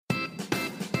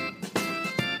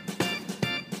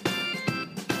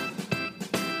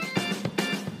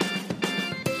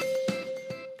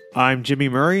I'm Jimmy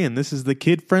Murray, and this is the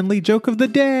kid-friendly joke of the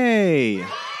day.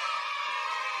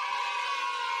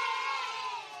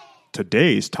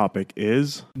 Today's topic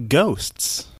is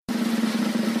ghosts.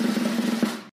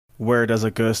 Where does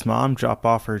a ghost mom drop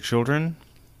off her children?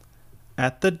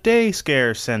 At the day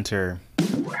scare center.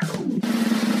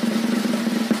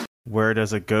 Where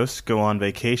does a ghost go on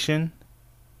vacation?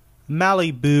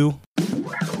 Malibu.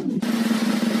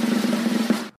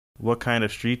 What kind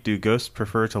of street do ghosts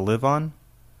prefer to live on?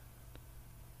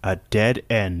 A dead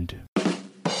end.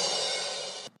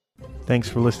 Thanks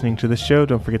for listening to the show.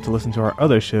 Don't forget to listen to our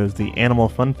other shows, the Animal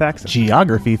Fun Facts,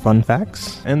 Geography Fun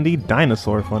Facts, and the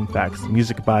Dinosaur Fun Facts.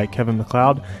 Music by Kevin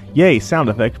MacLeod. Yay! Sound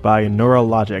effect by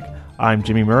Neurologic. I'm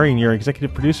Jimmy Murray, and your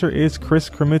executive producer is Chris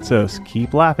Kremitzos.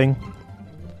 Keep laughing.